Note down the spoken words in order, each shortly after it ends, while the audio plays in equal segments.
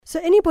So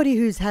anybody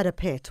who's had a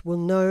pet will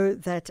know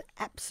that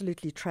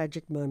absolutely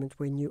tragic moment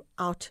when you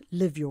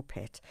outlive your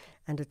pet,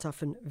 and it's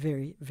often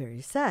very,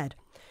 very sad.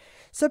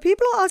 So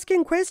people are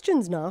asking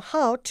questions now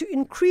how to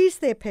increase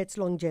their pet's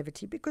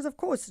longevity because, of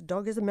course, a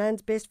dog is a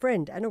man's best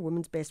friend and a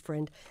woman's best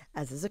friend,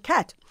 as is a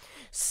cat.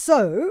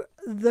 So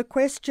the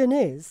question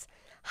is,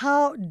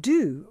 how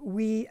do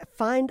we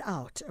find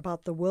out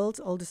about the world's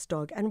oldest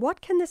dog, and what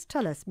can this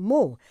tell us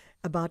more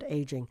about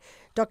aging?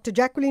 Dr.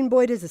 Jacqueline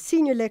Boyd is a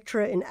senior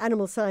lecturer in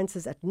animal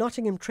sciences at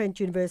Nottingham Trent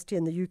University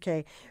in the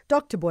UK.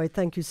 Dr. Boyd,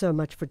 thank you so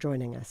much for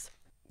joining us.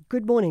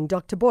 Good morning,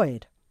 Dr.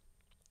 Boyd.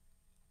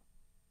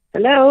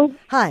 Hello.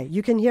 Hi,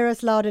 you can hear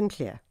us loud and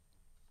clear.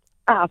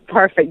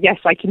 Perfect. Yes,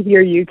 I can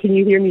hear you. Can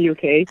you hear me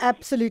okay?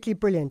 Absolutely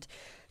brilliant.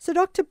 So,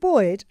 Dr.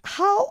 Boyd,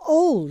 how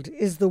old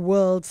is the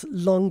world's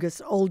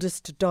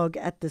oldest dog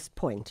at this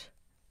point?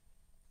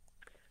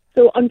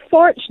 So,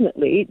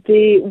 unfortunately,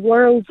 the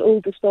world's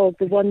oldest dog,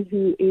 the one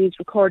who is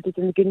recorded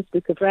in the Guinness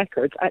Book of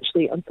Records,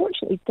 actually,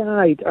 unfortunately,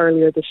 died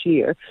earlier this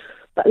year.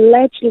 But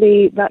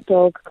allegedly, that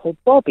dog called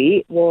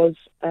Bobby was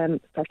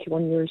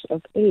 31 years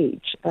of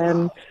age.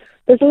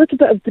 There's a little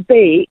bit of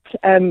debate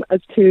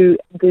as to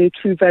the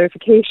true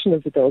verification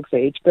of the dog's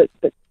age, but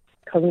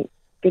current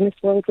Guinness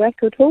World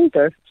Record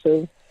holder.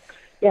 So,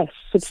 yes,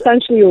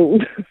 substantially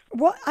old.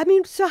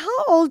 So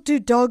how old do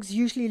dogs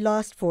usually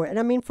last for? And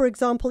I mean, for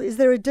example, is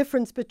there a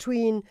difference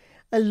between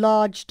a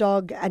large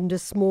dog and a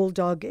small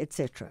dog,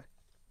 etc.?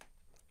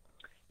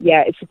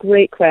 Yeah, it's a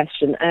great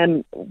question.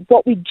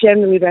 What we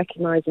generally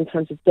recognise in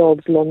terms of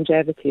dogs'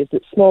 longevity is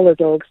that smaller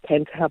dogs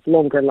tend to have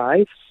longer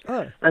lives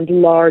and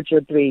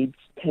larger breeds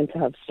tend to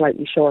have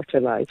slightly shorter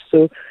lives.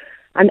 So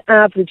an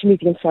average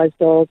medium-sized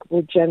dog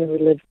will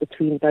generally live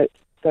between about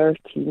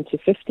 13 to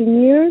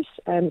 15 years.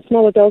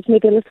 Smaller dogs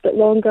maybe a little bit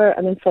longer,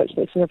 and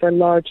unfortunately some of our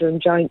larger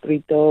and giant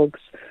breed dogs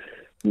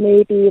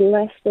maybe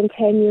less than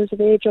 10 years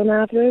of age on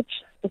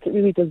average, but it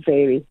really does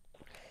vary.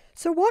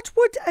 So what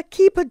would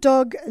keep a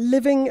dog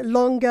living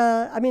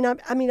longer?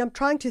 I'm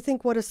trying to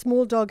think what a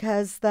small dog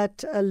has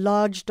that a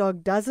large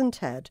dog doesn't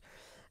have.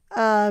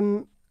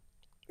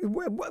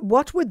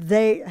 What would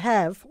they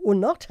have or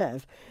not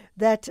have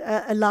that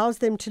allows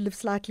them to live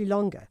slightly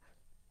longer?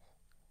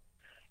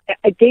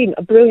 Again,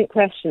 a brilliant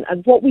question.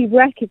 And what we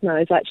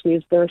recognise actually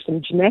is there are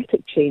some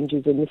genetic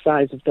changes in the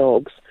size of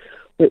dogs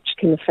which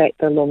can affect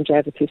their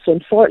longevity. So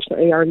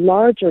unfortunately, our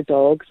larger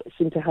dogs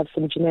seem to have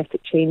some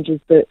genetic changes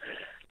that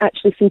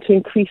actually seem to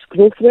increase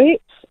growth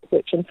rates,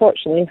 which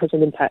unfortunately has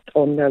an impact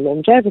on their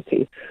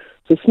longevity.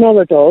 So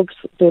smaller dogs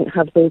don't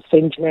have those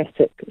same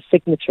genetic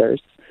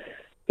signatures.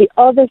 The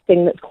other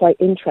thing that's quite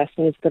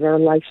interesting is there are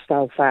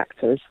lifestyle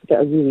factors that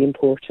are really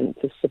important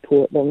to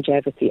support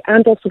longevity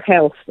and also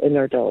health in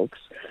our dogs.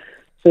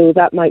 So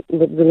that might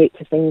relate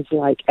to things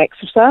like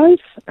exercise,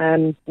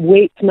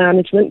 weight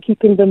management,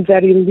 keeping them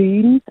very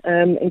lean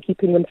and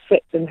keeping them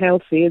fit and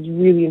healthy is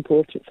really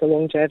important for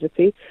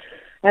longevity.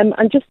 And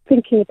just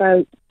thinking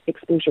about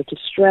exposure to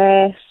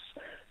stress,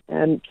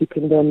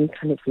 keeping them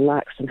kind of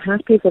relaxed and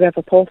happy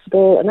wherever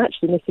possible, and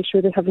actually making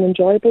sure they have an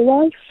enjoyable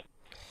life.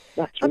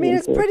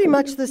 It's pretty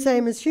much the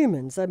same as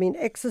humans.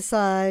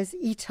 Exercise,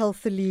 eat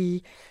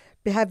healthily,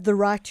 have the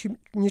right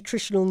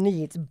nutritional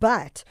needs.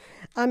 But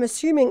I'm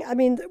assuming,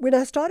 when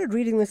I started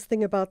reading this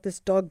thing about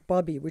this dog,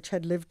 Bobby, which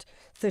had lived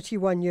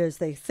 31 years,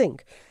 they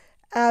think,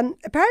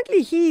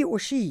 apparently he or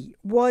she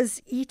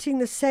was eating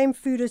the same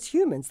food as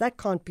humans. That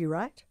can't be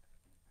right.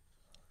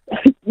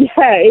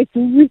 Yeah, it's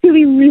a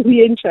really,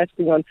 really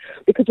interesting one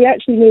because we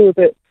actually know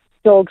that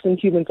dogs and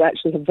humans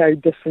actually have very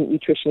different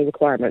nutritional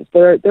requirements.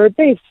 There are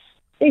base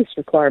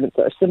requirements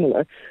that are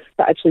similar,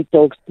 but actually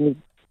dogs need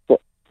what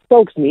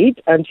dogs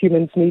need and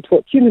humans need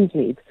what humans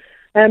need.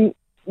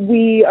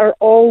 We are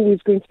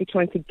always going to be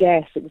trying to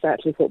guess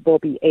exactly what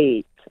Bobby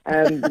ate.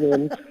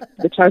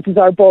 The chances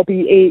are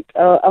Bobby ate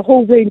a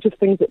whole range of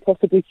things that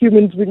possibly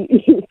humans wouldn't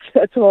eat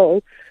at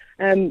all.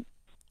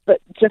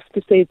 But just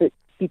to say that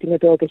feeding a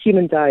dog a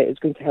human diet is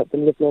going to help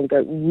them live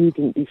longer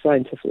wouldn't be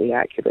scientifically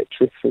accurate,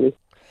 truthfully.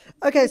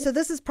 Okay, so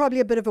this is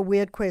probably a bit of a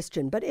weird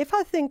question, but if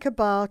I think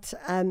about,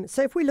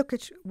 so if we look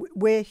at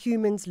where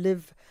humans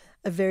live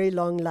a very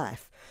long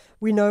life,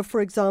 we know,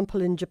 for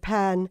example, in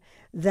Japan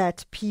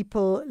that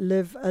people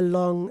live a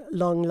long,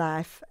 long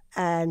life,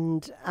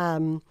 and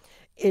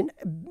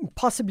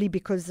possibly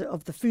because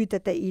of the food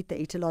that they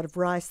eat a lot of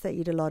rice, they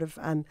eat a lot of,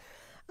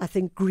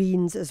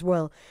 greens as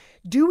well.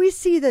 Do we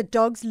see that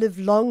dogs live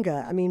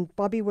longer?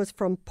 Bobby was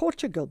from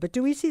Portugal, but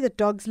do we see that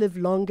dogs live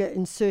longer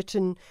in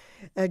certain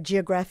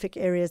geographic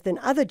areas than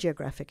other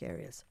geographic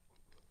areas?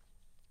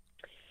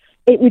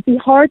 It would be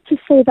hard to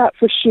say that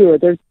for sure.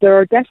 There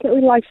are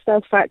definitely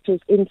lifestyle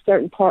factors in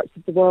certain parts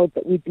of the world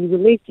that would be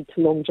related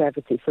to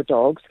longevity for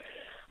dogs.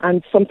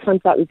 And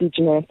sometimes that would be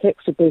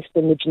genetics, so based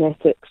on the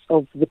genetics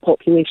of the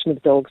population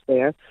of dogs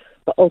there,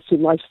 but also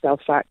lifestyle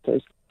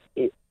factors.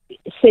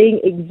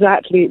 Saying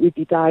exactly it would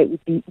be diet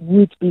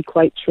would be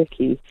quite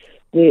tricky.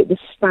 The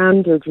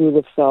standard rule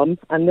of thumb,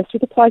 and this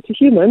would apply to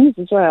humans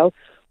as well,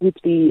 would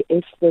be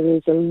if there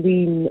is a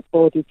lean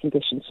body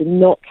condition, so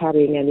not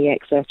carrying any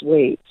excess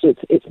weight. So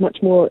it's much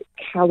more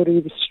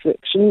calorie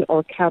restriction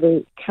or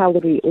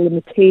calorie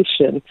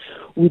limitation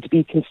would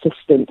be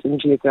consistent in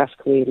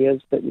geographical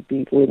areas that would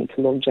be linked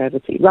to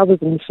longevity, rather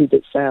than the food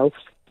itself.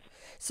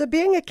 So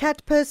being a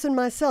cat person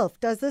myself,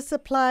 does this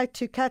apply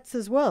to cats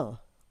as well?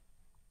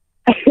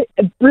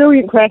 A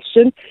brilliant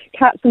question.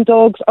 Cats and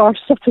dogs are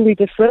subtly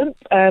different,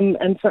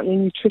 and certainly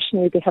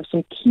nutritionally they have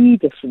some key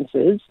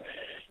differences.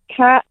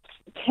 Cats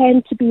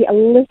tend to be a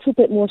little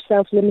bit more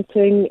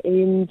self-limiting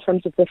in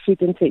terms of their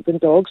food intake than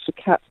dogs, so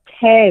cats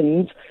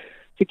tend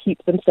to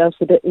keep themselves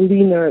a bit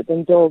leaner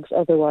than dogs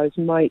otherwise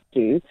might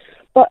do.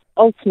 But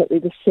ultimately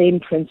the same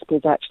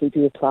principles actually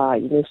do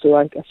apply, so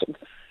a sort of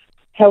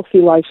healthy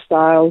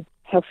lifestyle,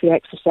 healthy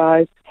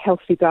exercise,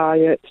 healthy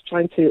diet,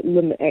 trying to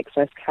limit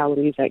excess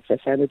calories, excess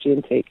energy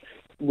intake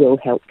will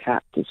help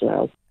cats as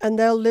well. And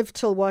they'll live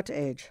till what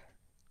age?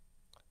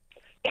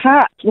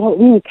 Cats are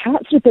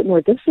a bit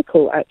more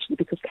difficult actually,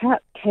 because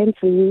cats tend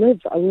to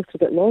live a little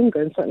bit longer,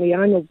 and certainly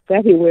I'm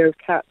very aware of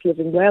cats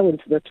living well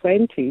into their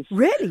 20s.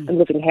 Really? And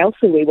living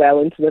healthily well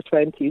into their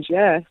 20s,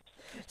 yeah.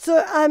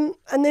 So,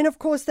 and then of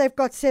course they've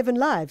got 7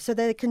 lives, so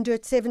they can do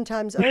it 7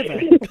 times over.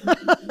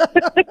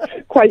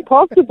 Quite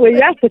possibly,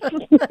 yes.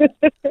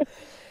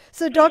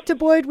 So, Dr.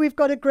 Boyd, we've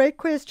got a great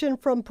question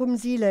from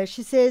Pumzile.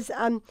 She says,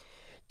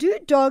 do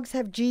dogs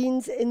have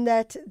genes in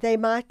that they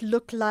might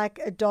look like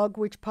a dog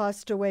which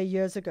passed away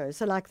years ago,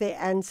 so like their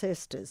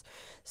ancestors?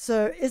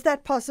 So is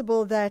that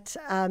possible that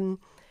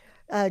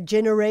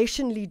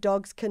generationally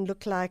dogs can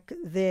look like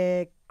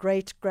their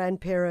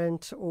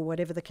great-grandparent or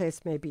whatever the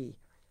case may be?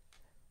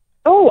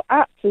 Oh,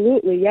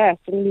 absolutely, yes.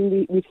 I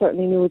mean, we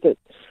certainly know that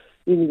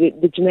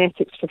the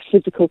genetics for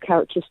physical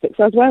characteristics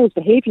as well as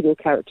behavioural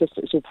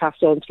characteristics will pass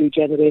on through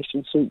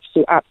generations.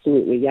 So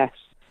absolutely, yes,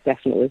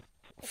 definitely.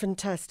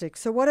 Fantastic.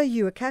 So what are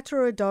you, a cat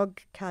or a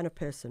dog kind of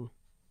person?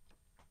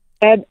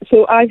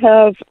 So I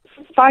have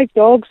 5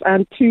 dogs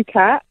and 2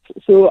 cats.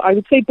 So I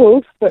would say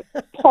both, but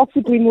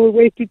possibly more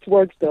weighted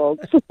towards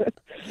dogs.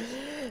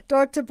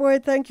 Dr.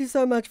 Boyd, thank you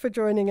so much for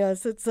joining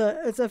us. It's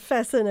a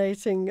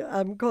fascinating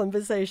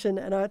conversation.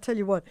 And I'll tell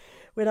you what,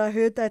 when I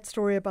heard that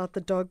story about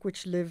the dog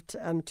which lived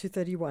to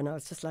 31, I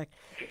was just like,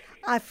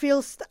 I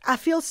feel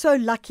so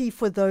lucky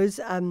for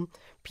those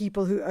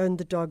people who own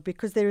the dog,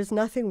 because there is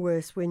nothing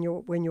worse when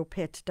your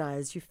pet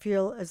dies. You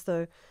feel as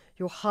though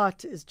your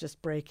heart is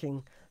just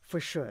breaking for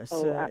sure.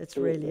 So it's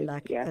really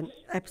like an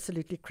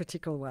absolutely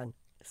critical one.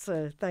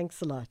 So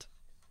thanks a lot.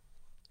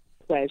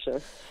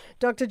 Pleasure.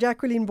 Dr.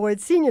 Jacqueline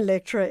Boyd, Senior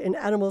Lecturer in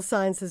Animal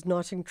Sciences,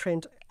 Notting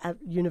Trent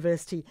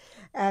University.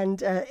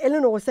 And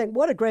Eleanor was saying,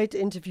 what a great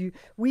interview.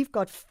 We've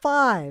got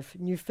 5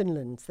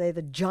 Newfoundlands. They're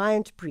the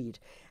giant breed.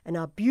 And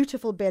our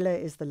beautiful Bella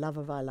is the love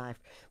of our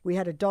life. We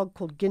had a dog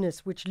called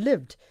Guinness, which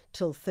lived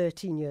till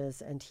 13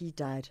 years, and he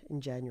died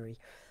in January.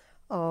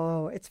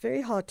 Oh, it's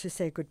very hard to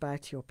say goodbye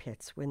to your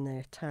pets when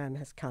their time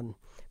has come.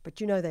 But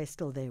they're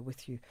still there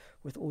with you,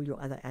 with all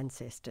your other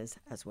ancestors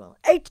as well.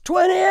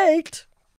 8:28!